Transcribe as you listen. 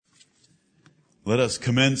Let us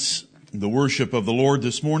commence the worship of the Lord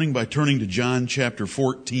this morning by turning to John chapter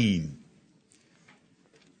 14.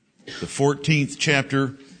 The 14th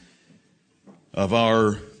chapter of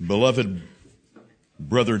our beloved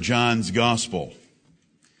brother John's gospel.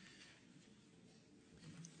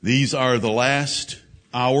 These are the last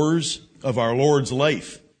hours of our Lord's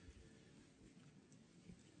life.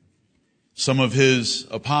 Some of his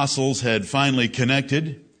apostles had finally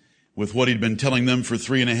connected with what he'd been telling them for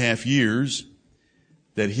 3.5 years,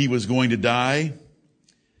 that he was going to die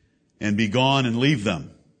and be gone and leave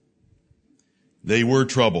them. They were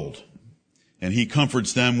troubled. And he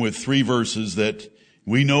comforts them with 3 verses that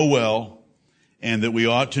we know well and that we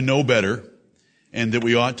ought to know better and that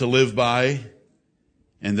we ought to live by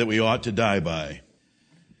and that we ought to die by.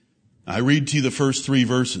 I read to you the first 3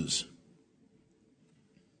 verses.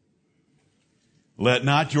 Let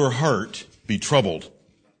not your heart be troubled.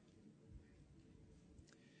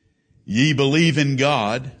 Ye believe in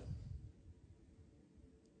God,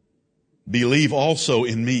 believe also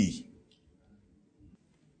in me.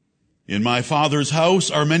 In my Father's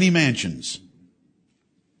house are many mansions.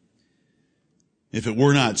 If it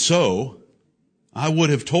were not so, I would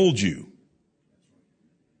have told you.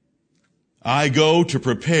 I go to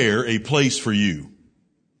prepare a place for you.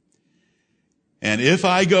 And if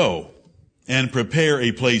I go and prepare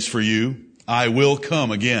a place for you, I will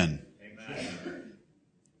come again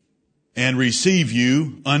and receive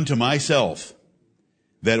you unto myself,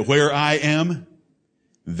 that where I am,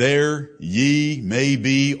 there ye may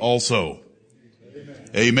be also.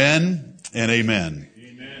 Amen and amen.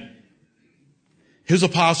 Amen. His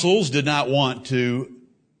apostles did not want to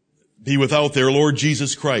be without their Lord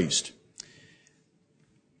Jesus Christ.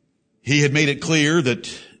 He had made it clear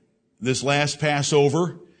that this last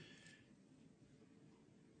Passover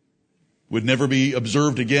would never be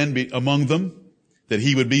observed again among them, that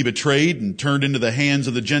he would be betrayed and turned into the hands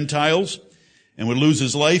of the Gentiles and would lose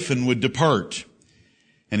his life and would depart.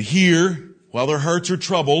 And here, while their hearts are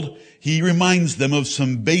troubled, he reminds them of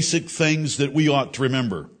some basic things that we ought to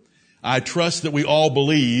remember. I trust that we all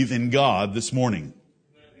believe in God this morning.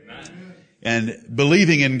 Amen. And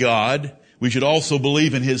believing in God, we should also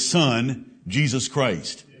believe in His Son, Jesus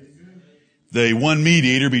Christ, the one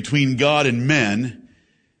mediator between God and men,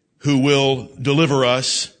 who will deliver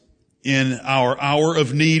us in our hour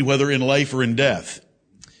of need, whether in life or in death.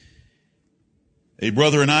 A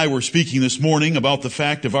brother and I were speaking this morning about the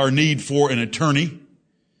fact of our need for an attorney.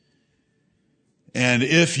 And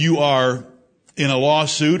if you are in a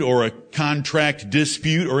lawsuit or a contract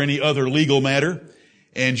dispute or any other legal matter,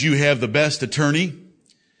 and you have the best attorney,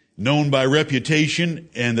 known by reputation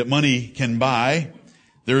and that money can buy,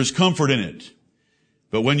 there is comfort in it.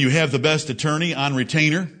 But when you have the best attorney on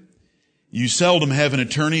retainer, you seldom have an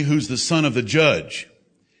attorney who's the son of the judge.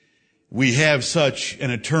 We have such an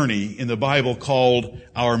attorney in the Bible called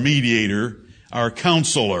our mediator, our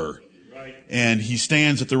counselor. Right. And he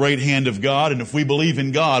stands at the right hand of God. And if we believe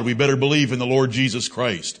in God, we better believe in the Lord Jesus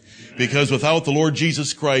Christ. Amen. Because without the Lord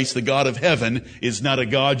Jesus Christ, the God of heaven is not a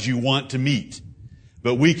God you want to meet.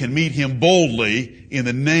 But we can meet Him boldly in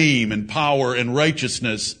the name and power and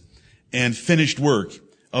righteousness and finished work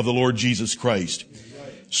of the Lord Jesus Christ.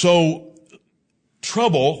 Right. So,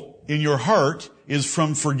 trouble in your heart is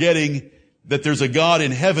from forgetting that there's a God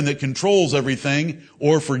in heaven that controls everything,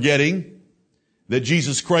 or forgetting that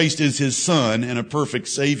Jesus Christ is His Son and a perfect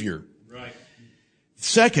Savior. Right.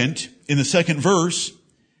 Second, in the second verse,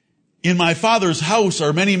 in my Father's house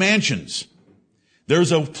are many mansions.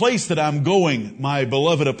 There's a place that I'm going, my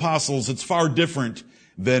beloved apostles. It's far different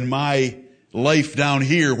than my life down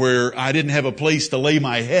here where I didn't have a place to lay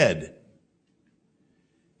my head,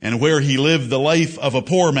 and where he lived the life of a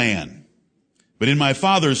poor man. But in my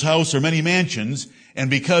Father's house are many mansions, and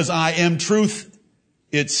because I am truth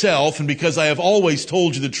itself, and because I have always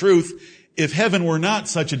told you the truth, if heaven were not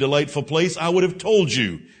such a delightful place, I would have told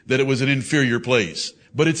you that it was an inferior place.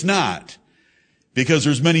 But it's not, because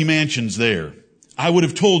there's many mansions there. I would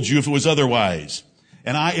have told you if it was otherwise.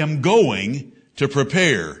 And I am going to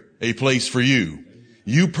prepare a place for you.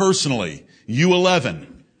 You personally, you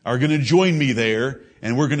 11, are going to join me there,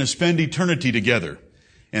 and we're going to spend eternity together.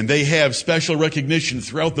 And they have special recognition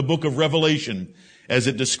throughout the book of Revelation as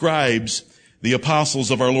it describes the apostles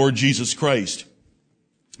of our Lord Jesus Christ.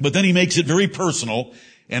 But then he makes it very personal,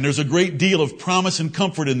 and there's a great deal of promise and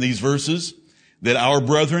comfort in these verses that our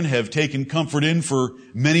brethren have taken comfort in for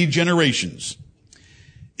many generations.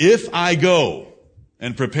 If I go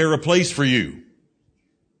and prepare a place for you,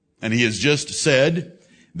 and he has just said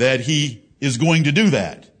that he is going to do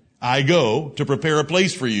that. I go to prepare a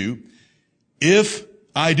place for you. If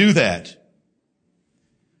I do that,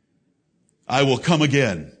 I will come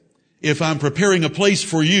again. If I'm preparing a place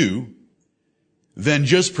for you, then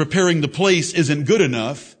just preparing the place isn't good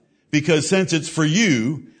enough, because since it's for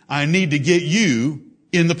you, I need to get you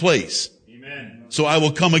in the place. Amen. So I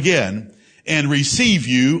will come again and receive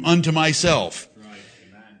you unto myself. Right.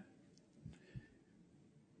 Amen.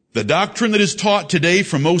 The doctrine that is taught today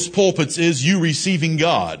from most pulpits is you receiving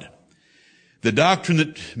God. The doctrine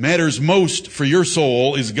that matters most for your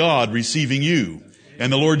soul is God receiving you,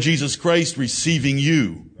 and the Lord Jesus Christ receiving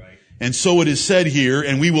you. Right. And so it is said here,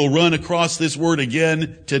 and we will run across this word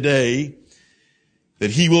again today,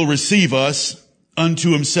 that he will receive us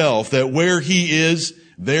unto himself, that where he is,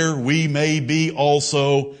 there we may be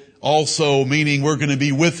also, meaning we're going to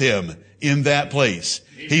be with him in that place.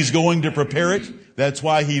 He's going to prepare it. That's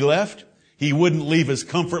why he left. He wouldn't leave us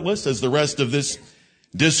comfortless, as the rest of this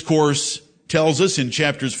discourse tells us in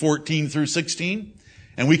chapters 14 through 16,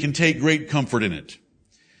 and we can take great comfort in it.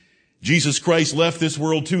 Jesus Christ left this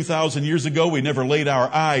world 2,000 years ago. We never laid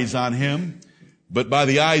our eyes on him, but by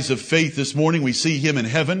the eyes of faith this morning, we see him in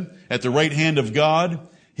heaven at the right hand of God.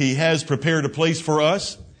 He has prepared a place for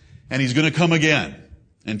us, and he's going to come again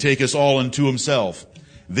and take us all into himself.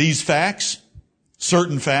 These facts,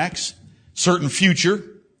 certain future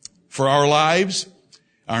for our lives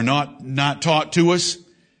are not taught to us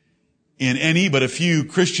in any but a few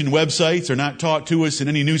Christian websites, are not taught to us in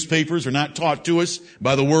any newspapers, are not taught to us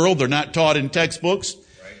by the world, they're not taught in textbooks.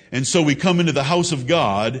 Right. And so we come into the house of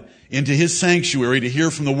God, into his sanctuary, to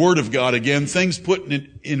hear from the word of God again, things put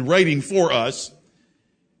in writing for us,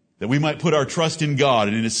 that we might put our trust in God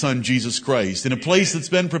and in his Son, Jesus Christ, in a place that's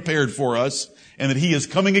been prepared for us, and that he is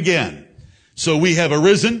coming again. So we have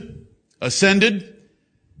arisen, ascended,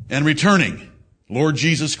 and returning, Lord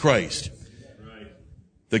Jesus Christ,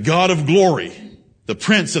 the God of glory, the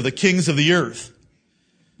Prince of the kings of the earth,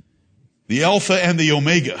 the Alpha and the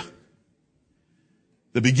Omega,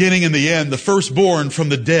 the beginning and the end, the firstborn from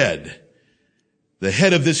the dead, the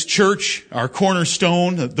head of this church, our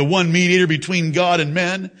cornerstone, the one mediator between God and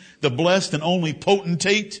men, the blessed and only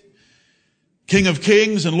potentate, King of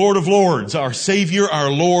kings and Lord of lords, our Savior, our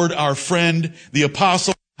Lord, our friend, the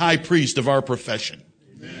apostle, high priest of our profession.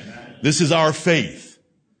 Amen. This is our faith,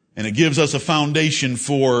 and it gives us a foundation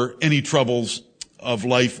for any troubles of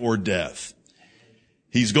life or death.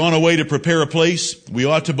 He's gone away to prepare a place. We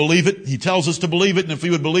ought to believe it. He tells us to believe it, and if we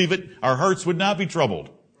would believe it, our hearts would not be troubled.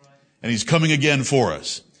 And he's coming again for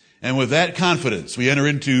us. And with that confidence, we enter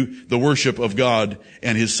into the worship of God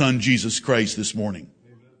and his Son, Jesus Christ, this morning.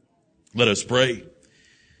 Amen. Let us pray.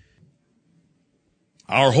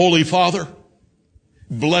 Our Holy Father,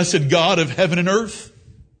 blessed God of heaven and earth,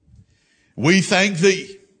 we thank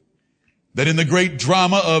thee that in the great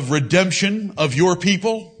drama of redemption of your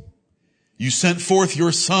people, you sent forth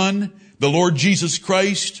your Son, the Lord Jesus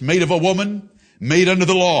Christ, made of a woman, made under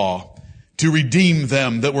the law, to redeem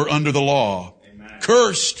them that were under the law, amen,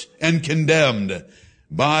 cursed and condemned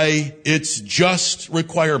by its just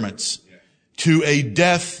requirements, to a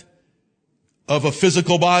death of a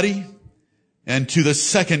physical body, and to the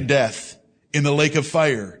second death in the lake of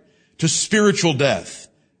fire, to spiritual death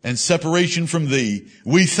and separation from thee.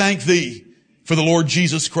 We thank thee for the Lord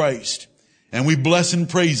Jesus Christ, and we bless and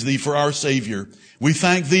praise thee for our Savior. We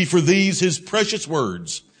thank thee for these, his precious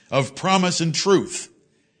words of promise and truth,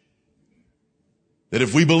 that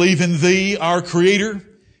if we believe in thee, our Creator,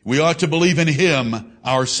 we ought to believe in him,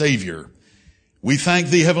 our Savior. We thank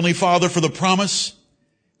thee, Heavenly Father, for the promise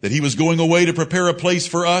that he was going away to prepare a place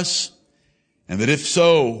for us, and that if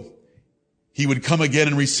so, he would come again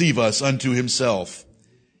and receive us unto himself,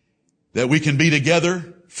 that we can be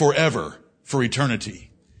together forever, for eternity.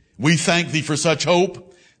 We thank thee for such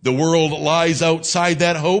hope. The world lies outside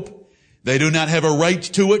that hope. They do not have a right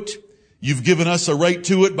to it. You've given us a right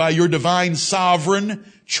to it by your divine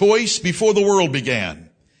sovereign choice before the world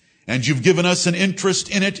began. And you've given us an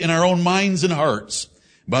interest in it in our own minds and hearts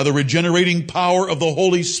by the regenerating power of the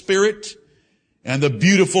Holy Spirit and the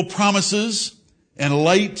beautiful promises and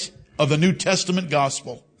light of the New Testament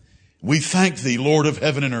gospel. We thank thee, Lord of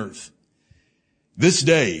heaven and earth. This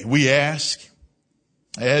day we ask,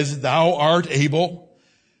 as thou art able,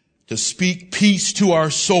 to speak peace to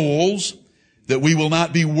our souls, that we will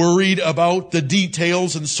not be worried about the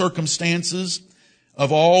details and circumstances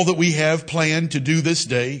of all that we have planned to do this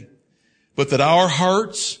day, but that our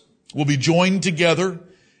hearts will be joined together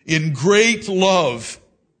in great love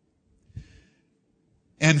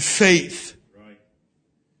and faith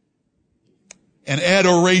and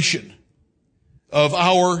adoration of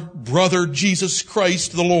our brother Jesus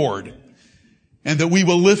Christ the Lord, and that we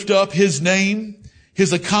will lift up his name,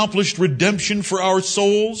 his accomplished redemption for our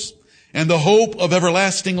souls, and the hope of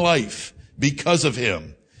everlasting life because of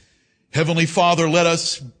him. Heavenly Father, let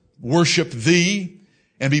us worship thee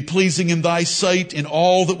and be pleasing in thy sight in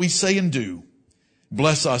all that we say and do.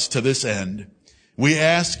 Bless us to this end. We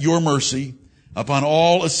ask your mercy upon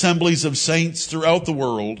all assemblies of saints throughout the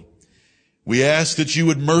world. We ask that you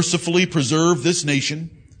would mercifully preserve this nation.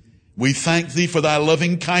 We thank thee for thy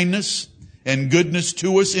loving kindness and goodness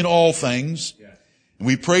to us in all things. And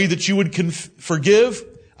we pray that you would forgive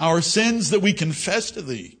our sins that we confess to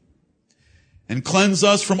thee, and cleanse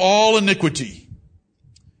us from all iniquity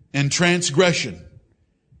and transgression.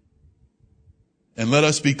 And let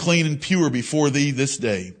us be clean and pure before thee this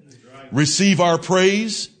day. Receive our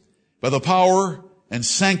praise by the power and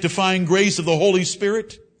sanctifying grace of the Holy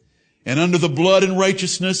Spirit, and under the blood and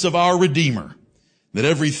righteousness of our Redeemer, that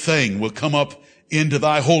everything will come up into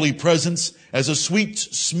thy holy presence as a sweet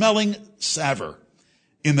smelling savor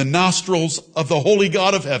in the nostrils of the holy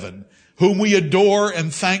God of heaven, whom we adore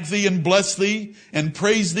and thank thee and bless thee and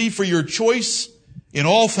praise thee for your choice in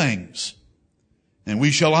all things. And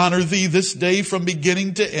we shall honor thee this day from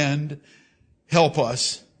beginning to end. Help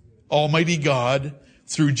us, Almighty God,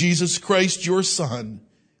 through Jesus Christ, your Son.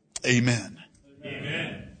 Amen.